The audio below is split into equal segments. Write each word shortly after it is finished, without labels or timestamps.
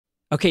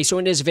Okay, so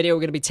in this video, we're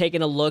going to be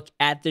taking a look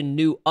at the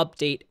new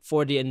update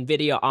for the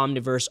Nvidia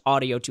Omniverse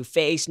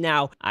Audio2face.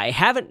 Now, I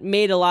haven't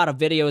made a lot of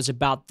videos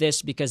about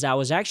this because I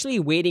was actually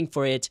waiting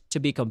for it to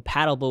be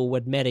compatible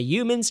with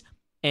Metahumans,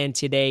 and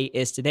today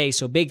is today.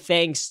 So big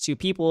thanks to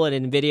people at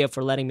Nvidia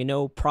for letting me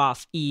know,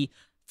 Prof E,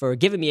 for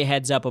giving me a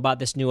heads up about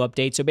this new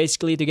update. So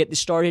basically, to get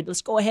this started,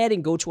 let's go ahead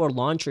and go to our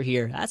launcher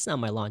here. That's not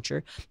my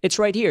launcher. It's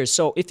right here.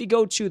 So if you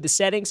go to the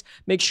settings,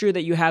 make sure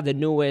that you have the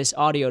newest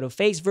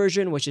Audio2face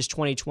version, which is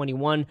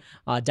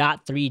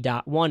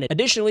 2021.3.1.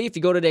 Additionally, if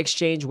you go to the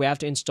Exchange, we have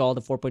to install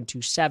the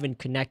 4.27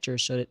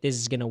 connector so that this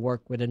is going to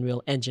work with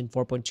Unreal Engine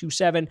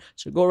 4.27.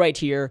 So go right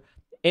here,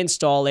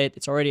 install it.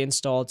 It's already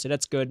installed, so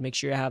that's good. Make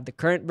sure you have the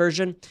current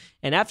version.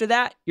 And after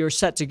that, you're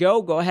set to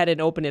go. Go ahead and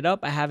open it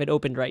up. I have it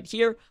opened right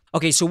here.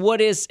 Okay, so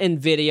what is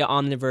Nvidia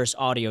Omniverse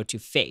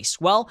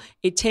Audio2face? Well,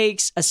 it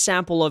takes a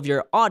sample of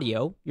your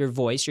audio, your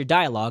voice, your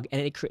dialogue,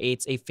 and it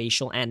creates a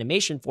facial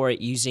animation for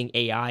it using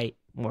AI,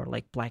 more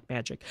like black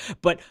magic.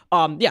 But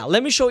yeah,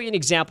 let me show you an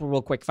example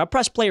real quick. If I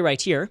press play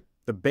right here.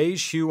 The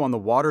beige hue on the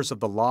waters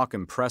of the loch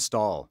impressed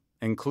all,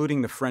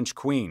 including the French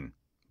queen,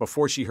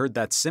 before she heard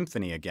that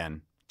symphony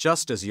again.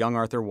 Just as young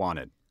Arthur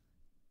wanted.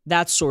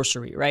 That's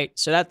sorcery, right?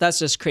 So that's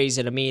just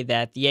crazy to me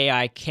that the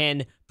AI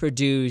can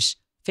produce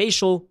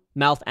facial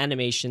mouth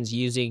animations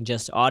using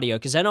just audio.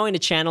 Because I know in the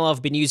channel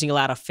I've been using a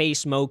lot of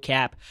face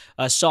mocap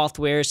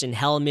softwares and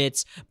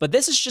helmets, but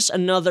this is just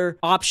another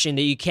option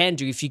that you can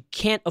do if you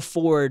can't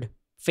afford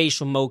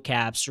facial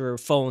mocaps or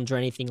phones or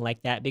anything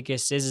like that,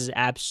 because this is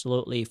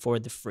absolutely for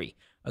the free.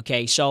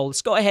 Okay, so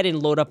let's go ahead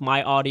and load up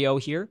my audio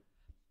here,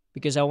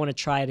 because I want to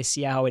try to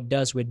see how it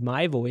does with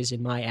my voice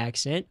and my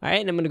accent. All right,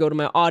 and I'm going to go to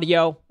my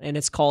audio, and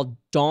it's called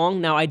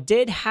Dong. Now, I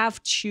did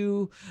have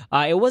to,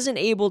 I wasn't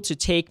able to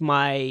take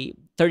my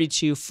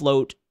 32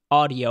 float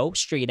audio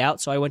straight out,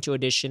 so I went to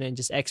Audition and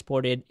just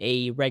exported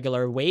a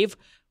regular wave,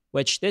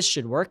 which this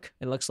should work.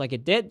 It looks like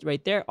it did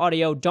right there.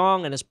 Audio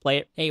Dong, and let's play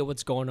it. Hey,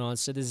 what's going on?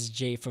 So this is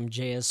Jay from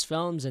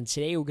JSFILMZ, and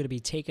today we're going to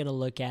be taking a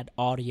look at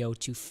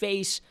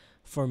Audio2face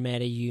for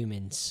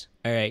Metahumans.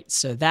 All right,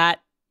 so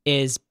that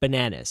is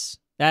bananas.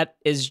 That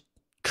is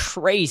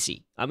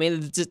crazy. I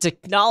mean, the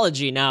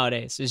technology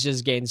nowadays is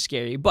just getting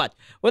scary. But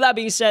with that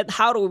being said,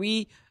 how do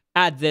we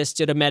add this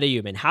to the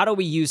Metahuman? How do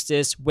we use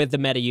this with the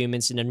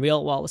Metahumans in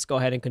Unreal? Well, let's go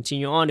ahead and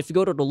continue on. If you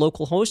go to the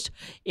local host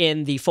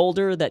in the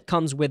folder that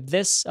comes with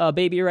this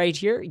baby right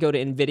here, you go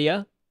to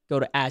Nvidia, go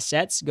to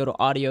Assets, go to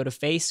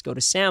Audio2face, go to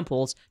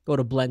Samples, go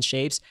to Blend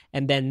Shapes,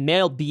 and then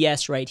Mail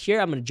BS right here.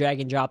 I'm going to drag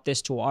and drop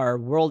this to our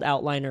world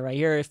outliner right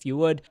here, if you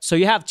would. So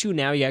you have two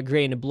now. You got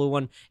gray and a blue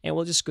one, and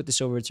we'll just scoot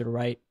this over to the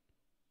right,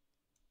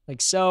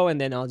 like so, and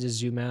then I'll just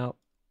zoom out.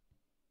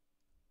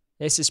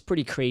 This is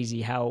pretty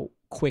crazy how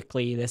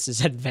quickly this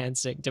is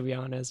advancing, to be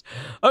honest.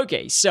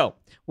 Okay, so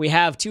we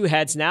have two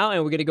heads now,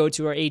 and we're going to go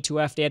to our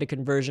A2F data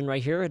conversion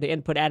right here, the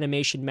input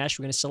animation mesh.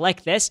 We're going to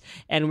select this,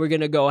 and we're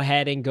going to go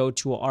ahead and go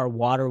to our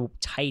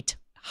watertight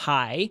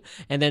high.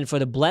 And then for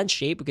the blend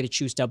shape, we're going to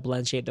choose that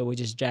blend shape that we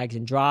just drag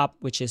and drop,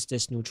 which is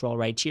this neutral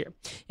right here.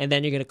 And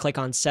then you're going to click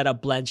on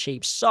Setup Blend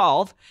Shape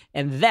Solve,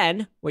 and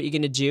then what you're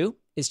going to do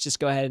is just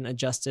go ahead and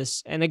adjust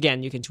this. And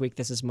again, you can tweak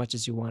this as much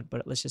as you want,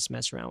 but let's just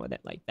mess around with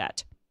it like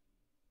that.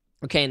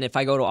 Okay, and if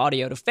I go to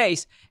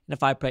Audio2face, and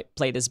if I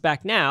play this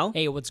back now,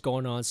 hey, what's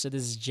going on? So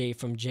this is Jay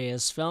from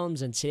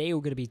JSFILMZ, and today we're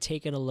going to be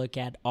taking a look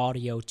at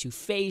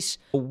Audio2face.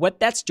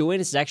 What that's doing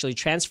is actually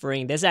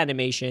transferring this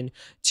animation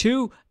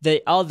to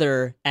the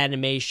other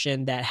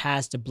animation that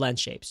has the blend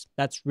shapes.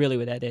 That's really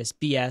what that is.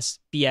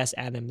 BS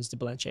anim is the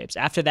blend shapes.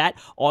 After that,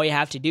 all you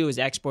have to do is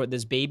export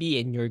this baby,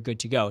 and you're good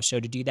to go. So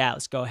to do that,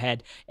 let's go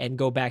ahead and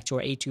go back to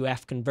our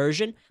A2F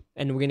conversion.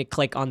 And we're going to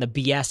click on the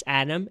BS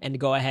anim and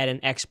go ahead and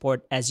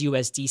export as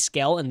USD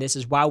scale. And this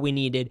is why we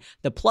needed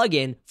the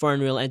plugin for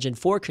Unreal Engine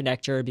 4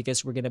 connector,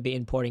 because we're going to be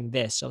importing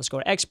this. So let's go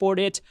to export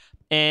it.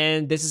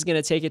 And this is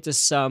going to take it to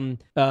some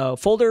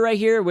folder right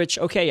here, which,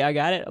 okay, I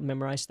got it. I'll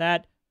memorize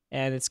that.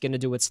 And it's going to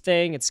do its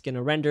thing. It's going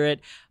to render it.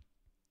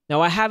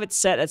 Now, I have it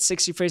set at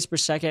 60 frames per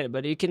second,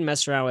 but you can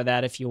mess around with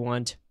that if you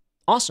want.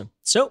 Awesome.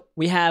 So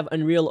we have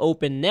Unreal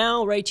open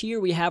now. Right here,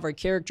 we have our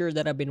character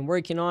that I've been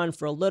working on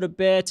for a little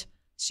bit.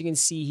 So you can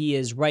see he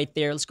is right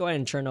there. Let's go ahead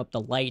and turn up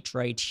the light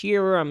right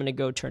here. I'm going to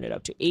go turn it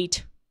up to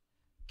 8.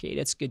 Okay,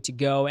 that's good to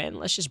go. And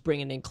let's just bring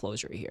it in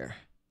closer here,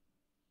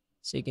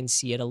 so you can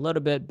see it a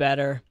little bit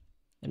better.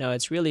 I know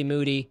it's really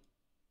moody.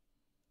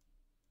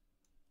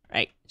 All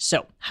right,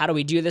 so how do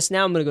we do this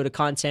now? I'm going to go to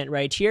Content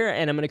right here,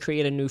 and I'm going to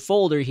create a new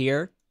folder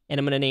here. And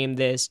I'm going to name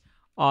this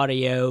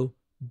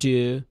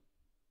Audio2face.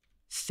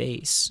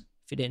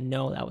 If you didn't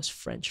know, that was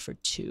French for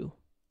 2.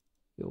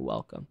 You're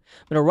welcome.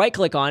 I'm going to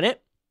right-click on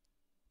it.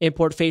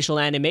 Import facial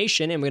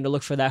animation, and we're going to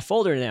look for that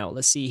folder now.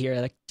 Let's see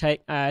here.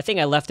 I think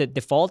I left the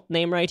default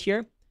name right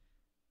here.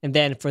 And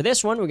then for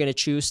this one, we're going to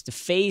choose the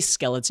face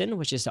skeleton,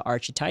 which is the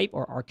archetype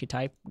or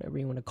archetype, whatever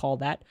you want to call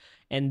that.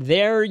 And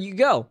there you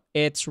go.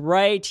 It's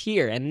right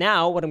here. And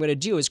now what I'm going to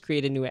do is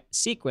create a new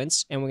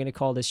sequence, and we're going to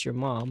call this your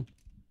mom.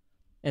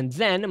 And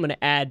then I'm going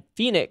to add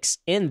Phoenix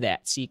in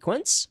that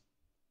sequence.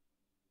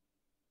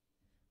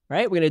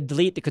 right? We're going to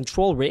delete the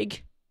control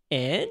rig,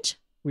 and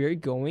we're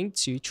going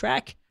to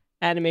track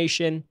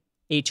animation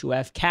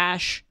A2F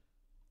cache.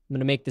 I'm going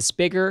to make this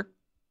bigger,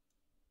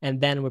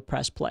 and then we'll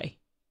press play.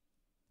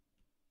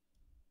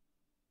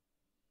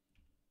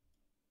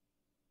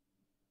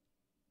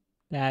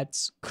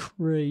 That's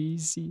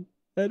crazy.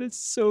 That is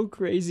so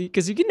crazy,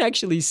 because you can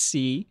actually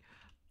see.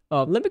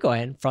 Let me go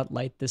ahead and front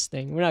light this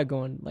thing. We're not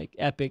going like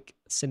epic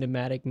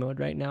cinematic mode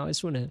right now. I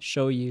just want to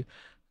show you.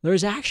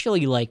 There's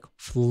actually like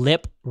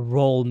flip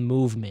roll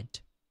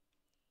movement.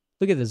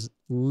 Look at this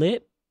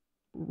lip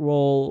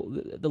roll.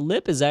 The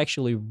lip is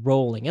actually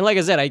rolling. And like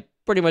I said, I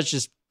pretty much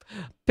just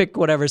pick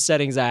whatever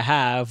settings I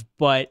have.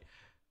 But,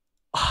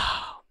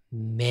 oh,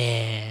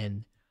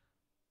 man.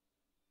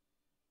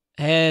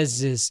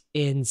 This is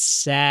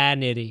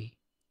insanity.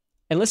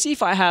 And let's see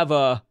if I have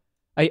a...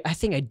 I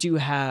think I do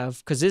have,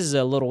 because this is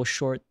a little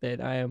short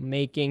that I am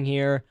making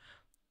here.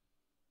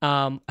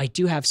 I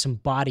do have some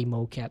body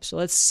mocap. So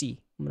let's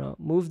see. I'm going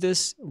to move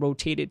this,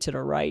 rotate it to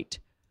the right.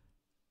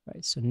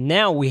 Right. So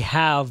now we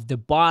have the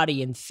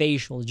body and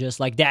facial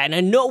just like that. And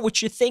I know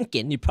what you're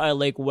thinking. You're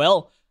probably like,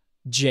 well,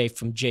 Jay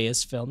from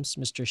JSFILMZ,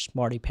 Mr.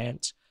 Smarty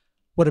Pants,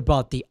 what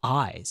about the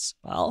eyes?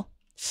 Well,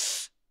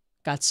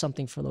 got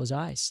something for those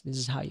eyes. This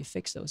is how you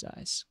fix those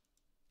eyes.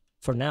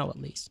 For now, at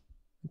least,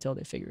 until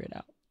they figure it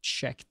out.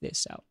 Check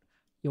this out.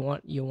 You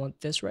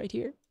want this right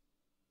here?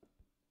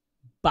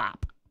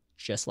 Bop.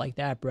 Just like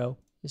that, bro.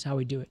 This is how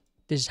we do it.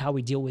 This is how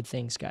we deal with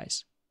things,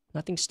 guys.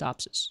 Nothing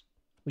stops us.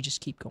 We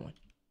just keep going.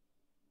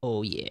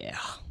 Oh, yeah.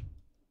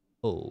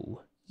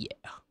 Oh, yeah.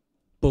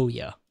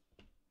 Booyah.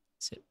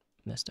 That's it.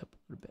 Messed up a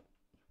little bit.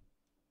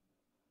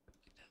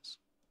 Like this.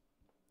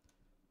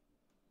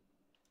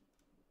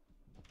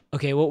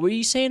 Okay, what were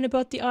you saying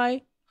about the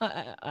eye?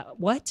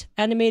 What?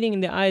 Animating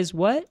in the eyes,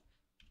 what?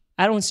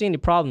 I don't see any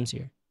problems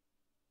here.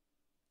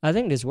 I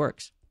think this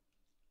works.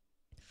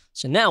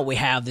 So now we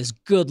have this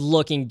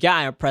good-looking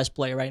guy. I'll press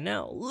play right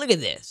now. Look at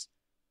this.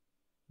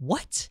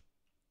 What?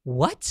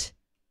 What?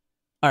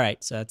 All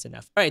right, so that's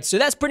enough. All right, so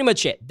that's pretty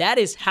much it. That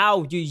is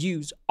how you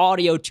use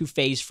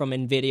Audio2face from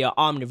Nvidia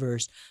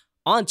Omniverse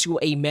onto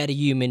a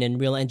Metahuman in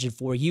Unreal Engine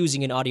 4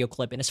 using an audio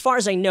clip. And as far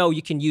as I know,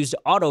 you can use the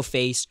auto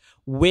face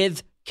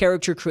with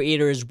character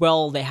creator as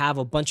well. They have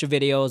a bunch of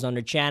videos on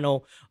their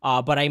channel,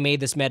 but I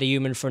made this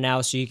Metahuman for now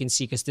so you can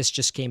see, because this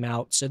just came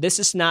out. So this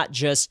is not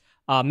just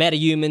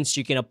Metahumans.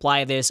 You can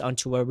apply this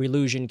onto a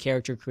Relusion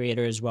character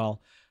creator as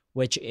well,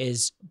 which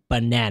is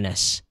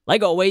bananas.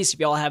 Like always, if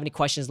y'all have any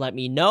questions, let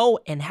me know,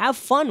 and have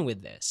fun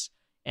with this.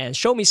 And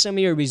show me some of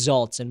your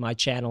results in my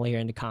channel here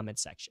in the comment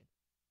section.